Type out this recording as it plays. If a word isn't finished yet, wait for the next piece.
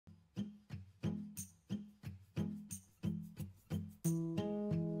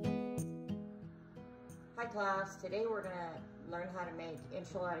class. Today we're going to learn how to make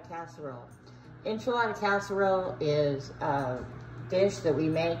enchilada casserole. Enchilada casserole is a dish that we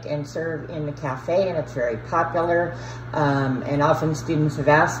make and serve in the cafe, and it's very popular. And often students have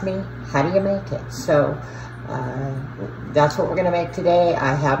asked me, how do you make it? So that's what we're going to make today.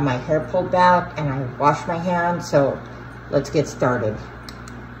 I have my hair pulled back and I wash my hands, so let's get started.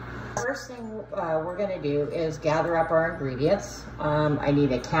 First thing we're going to do is gather up our ingredients. I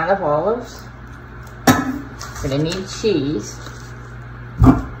need a can of olives. I'm going to need cheese,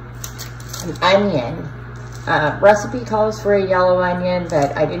 an onion. Recipe calls for a yellow onion,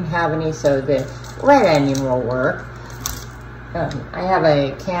 but I didn't have any, so the red onion will work. I have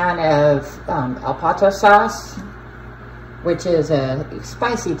a can of El Pato sauce, which is a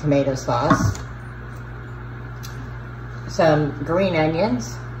spicy tomato sauce. Some green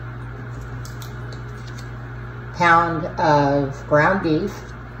onions, pound of ground beef,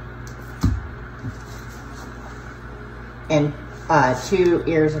 and 2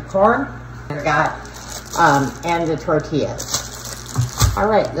 ears of corn. I got and the tortillas. All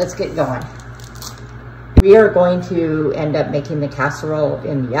right, let's get going. We are going to end up making the casserole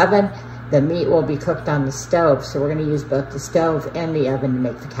in the oven. The meat will be cooked on the stove, so we're going to use both the stove and the oven to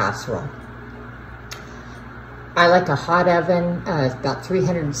make the casserole. I like a hot oven, about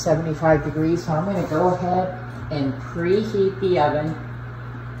 375 degrees, so I'm going to go ahead and preheat the oven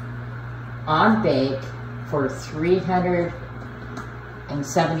on bake for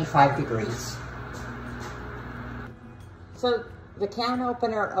 375 degrees. So the can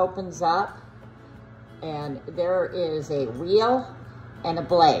opener opens up, and there is a wheel and a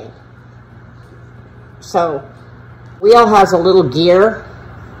blade. So wheel has a little gear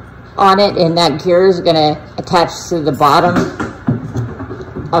on it, and that gear is going to attach to the bottom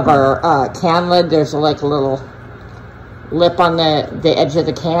of our can lid. There's like a little lip on the edge of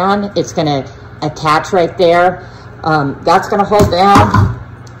the can. It's going to attach right there. That's going to hold down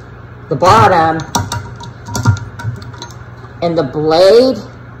the bottom, and the blade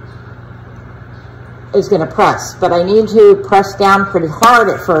is going to press, but I need to press down pretty hard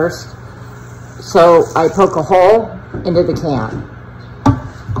at first, so I poke a hole into the can.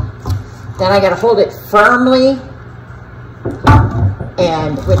 Then I got to hold it firmly,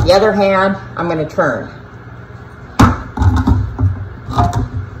 and with the other hand I'm going to turn.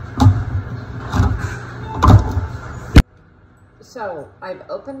 So I've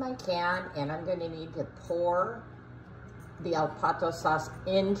opened my can, and I'm going to need to pour the El Pato sauce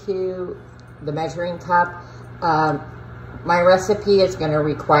into the measuring cup. My recipe is going to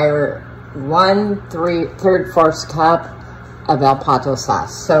require 1/3 cup of El Pato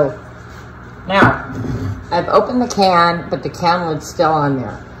sauce. So now I've opened the can, but the can lid's still on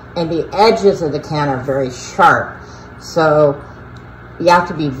there, and the edges of the can are very sharp. So you have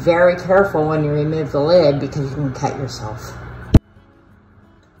to be very careful when you remove the lid, because you can cut yourself.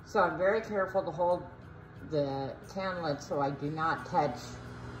 So I'm very careful to hold the can lid so I do not touch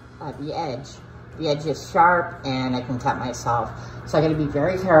the edge. The edge is sharp and I can cut myself. So I gotta be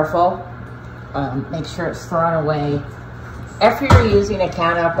very careful. Make sure it's thrown away. After you're using a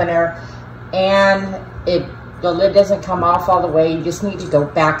can opener and the lid doesn't come off all the way, you just need to go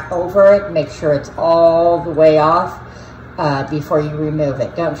back over it, make sure it's all the way off before you remove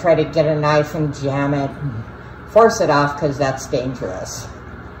it. Don't try to get a knife and jam it and force it off, because that's dangerous.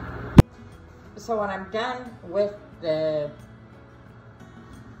 So when I'm done with the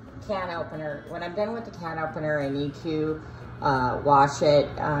can opener, I need to wash it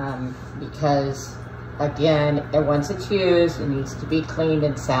because, again, once it's used, it needs to be cleaned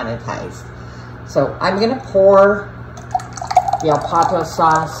and sanitized. So I'm going to pour the El Pato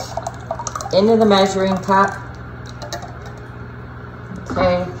sauce into the measuring cup.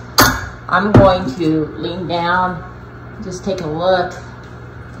 Okay, I'm going to lean down, just take a look.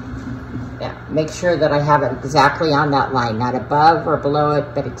 Yeah, make sure that I have it exactly on that line, not above or below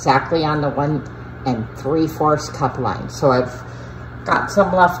it, but exactly on the 1 3/4 cup line. So I've got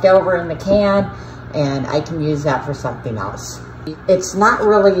some left over in the can, and I can use that for something else. It's not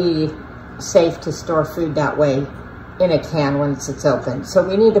really safe to store food that way in a can once it's open. So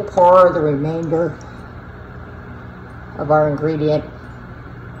we need to pour the remainder of our ingredient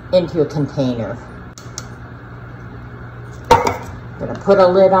into a container. I'm gonna put a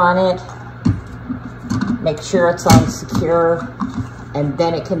lid on it. Make sure it's on secure, and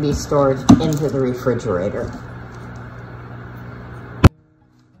then it can be stored into the refrigerator.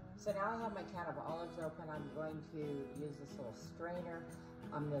 So now I have my can of olives open. I'm going to use this little strainer.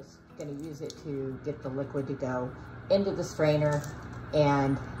 I'm just going to use it to get the liquid to go into the strainer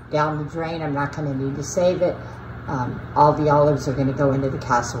and down the drain. I'm not going to need to save it. All the olives are going to go into the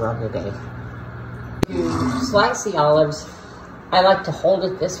casserole today. to slice the olives, I like to hold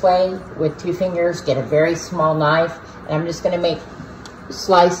it this way with 2 fingers, get a very small knife, and I'm just going to make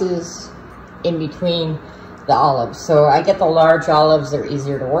slices in between the olives. So I get the large olives, they're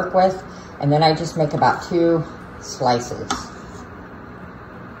easier to work with, and then I just make about 2 slices.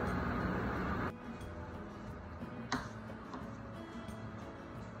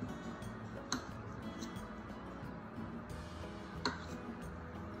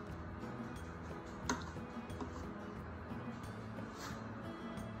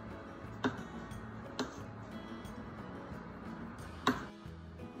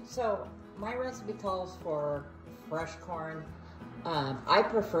 So my recipe calls for fresh corn. I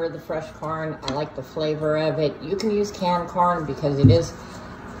prefer the fresh corn. I like the flavor of it. You can use canned corn because it is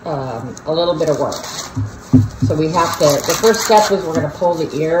a little bit of work. So we have to, the first step is we're going to pull the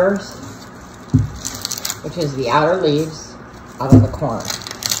ears, which is the outer leaves, out of the corn.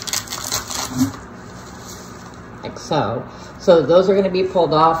 Like so. So those are going to be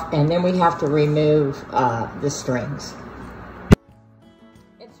pulled off, and then we have to remove the strings.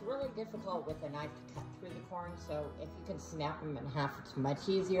 Difficult with a knife to cut through the corn, so if you can snap them in half, it's much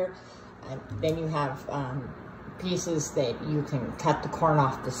easier. And then you have pieces that you can cut the corn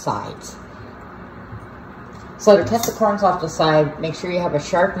off the sides. So to cut the corns off the side, make sure you have a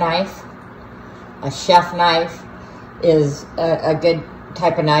sharp knife. A chef knife is a good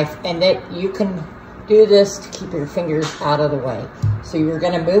type of knife, and that you can do this to keep your fingers out of the way. So you're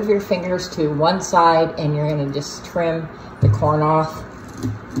going to move your fingers to one side, and you're going to just trim the corn off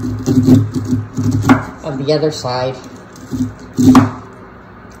of the other side.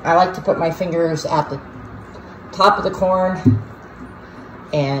 I like to put my fingers at the top of the corn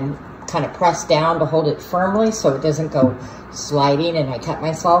and kind of press down to hold it firmly so it doesn't go sliding and I cut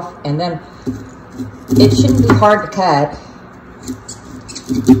myself. And then it shouldn't be hard to cut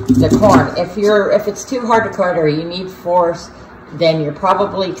the corn. If it's too hard to cut or you need force, then you're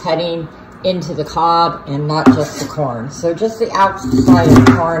probably cutting into the cob and not just the corn. So just the outside of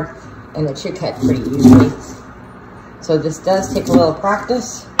the corn, and it should cut pretty easily. So this does take a little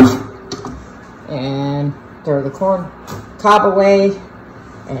practice. And throw the corn cob away,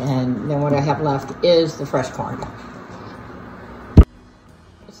 and then what I have left is the fresh corn.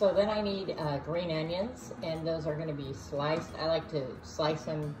 So then I need green onions, and those are going to be sliced. I like to slice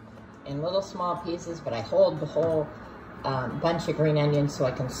them in little small pieces, but I hold the whole bunch of green onions so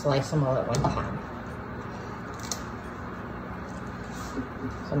I can slice them all at one time.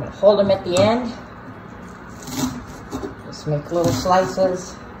 So I'm going to hold them at the end. Just make little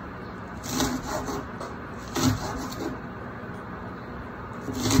slices.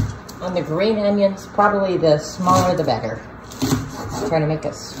 On the green onions, probably the smaller the better. I'm trying to make it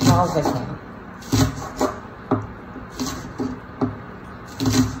as small as I can.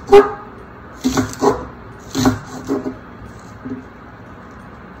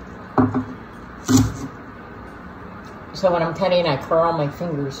 So when I'm cutting, I curl my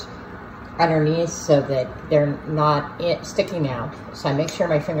fingers underneath so that they're not sticking out. So I make sure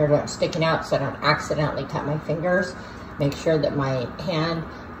my fingers aren't sticking out so I don't accidentally cut my fingers. Make sure that my hand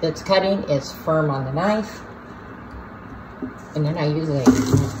that's cutting is firm on the knife. And then I use a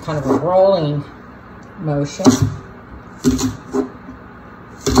kind of a rolling motion.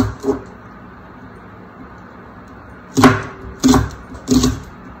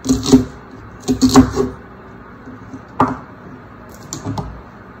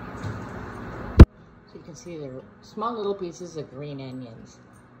 See, they're small little pieces of green onions.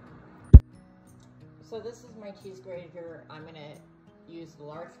 So this is my cheese grater. I'm going to use the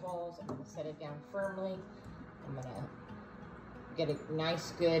large holes. I'm going to set it down firmly. I'm going to get a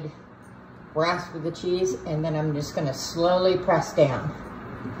nice good rasp of the cheese, and then I'm just going to slowly press down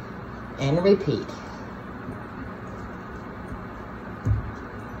and repeat.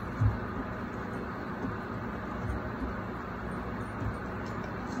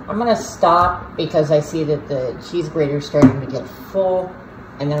 I'm going to stop because I see that the cheese grater is starting to get full,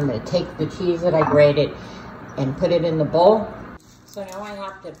 and then I'm going to take the cheese that I grated and put it in the bowl. So now I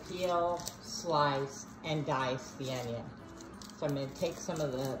have to peel, slice, and dice the onion. So I'm going to take some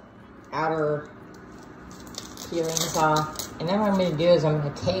of the outer peelings off, and then what I'm going to do is I'm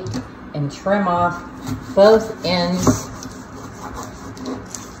going to take and trim off both ends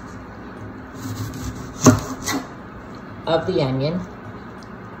of the onion.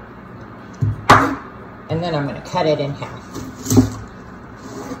 And then I'm going to cut it in half.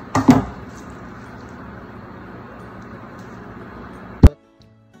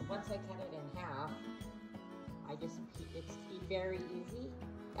 Once I cut it in half, it's very easy.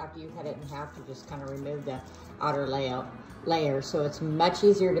 after you cut it in half, you just kind of remove the outer layer. So it's much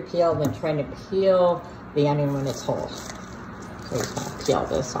easier to peel than trying to peel the onion when it's whole. So we're just gonna peel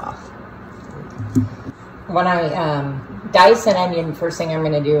this off. When I dice an onion, first thing I'm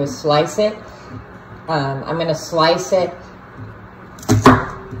gonna do is slice it. I'm gonna slice it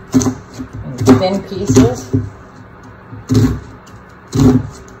in thin pieces.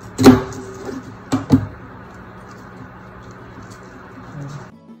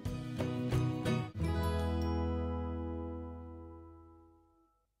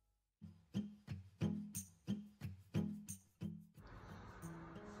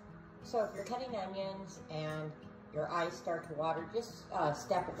 So if you're cutting onions and your eyes start to water, just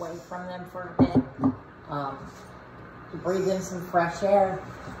step away from them for a bit. Breathe in some fresh air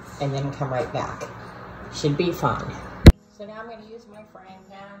and then come right back. Should be fine. So now I'm going to use my frying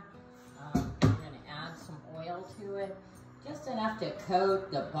pan. I'm going to add some oil to it, just enough to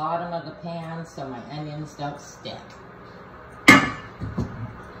coat the bottom of the pan so my onions don't stick.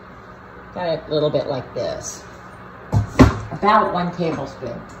 Got it a little bit like this. About 1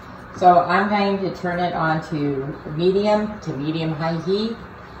 tablespoon. So I'm going to turn it on to medium-high heat,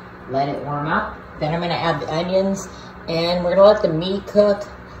 let it warm up. Then I'm going to add the onions, and we're going to let the meat cook,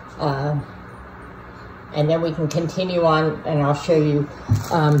 and then we can continue on, and I'll show you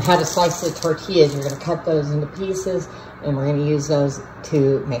how to slice the tortillas. We're going to cut those into pieces, and we're going to use those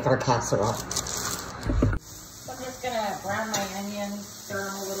to make our casserole. So I'm just going to brown my onions, stir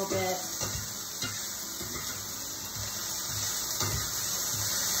them a little bit.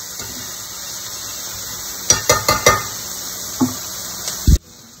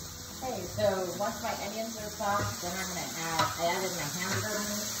 So once my onions are soft, then I'm going to I added my hamburger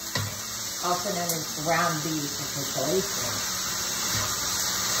meat, also known as ground beef officially.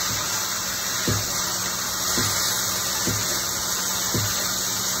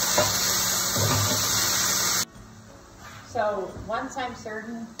 So once I'm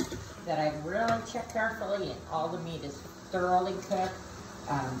certain that I've really checked carefully and all the meat is thoroughly cooked,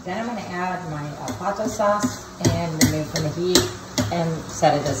 then I'm going to add my pato sauce and remove from the heat and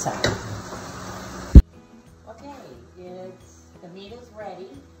set it aside. The meat is ready.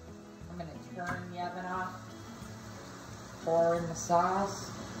 I'm going to turn the oven off, pour in the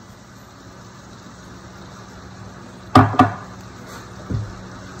sauce.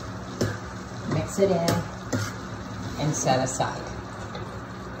 Mix it in and set aside.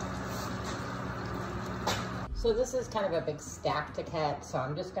 So this is kind of a big stack to cut, so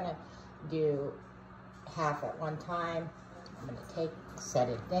I'm just going to do half at one time. I'm going to set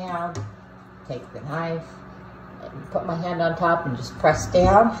it down, take the knife, and put my hand on top and just press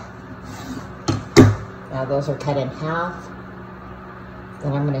down. Now those are cut in half.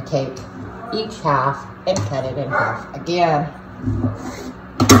 Then I'm going to take each half and cut it in half again.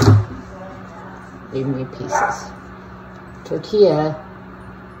 Leave me pieces. Tortilla,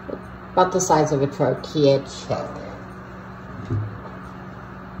 about the size of a tortilla chip.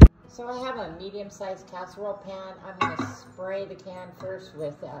 So I have a medium-sized casserole pan. I'm going to spray the can first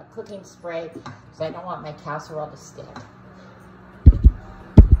with cooking spray because I don't want my casserole to stick.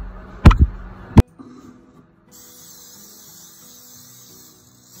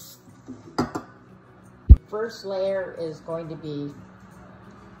 First layer is going to be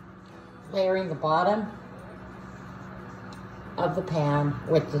layering the bottom of the pan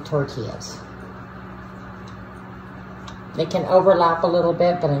with the tortillas. They can overlap a little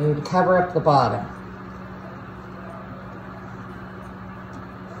bit, but I need to cover up the bottom.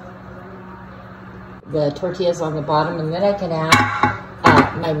 The tortillas on the bottom, and then I can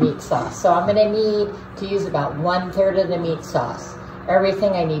add my meat sauce. So I'm going to need to use about 1/3 of the meat sauce.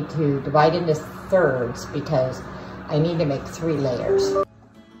 Everything I need to divide into thirds because I need to make 3 layers.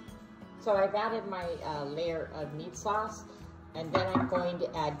 So I've added my layer of meat sauce, and then I'm going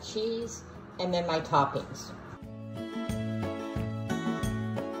to add cheese and then my toppings.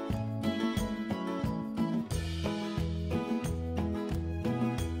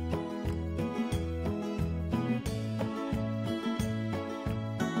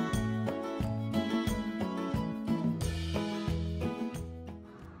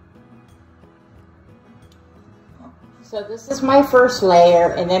 So this is my first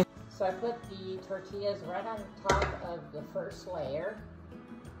layer, and then so I put the tortillas right on top of the first layer,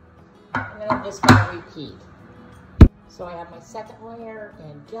 and then I'm just going to repeat. So I have my second layer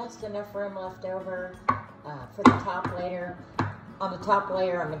and just enough room left over for the top layer. On the top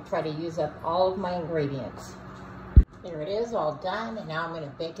layer, I'm going to try to use up all of my ingredients. There it is, all done, and now I'm going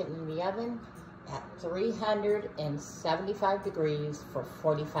to bake it in the oven at 375 degrees for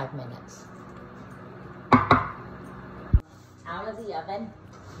 45 minutes. Out of the oven,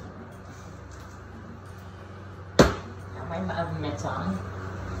 my oven mitts on.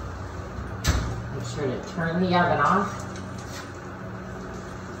 Make sure to turn the oven off.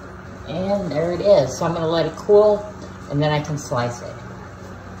 And there it is. So I'm going to let it cool, and then I can slice it.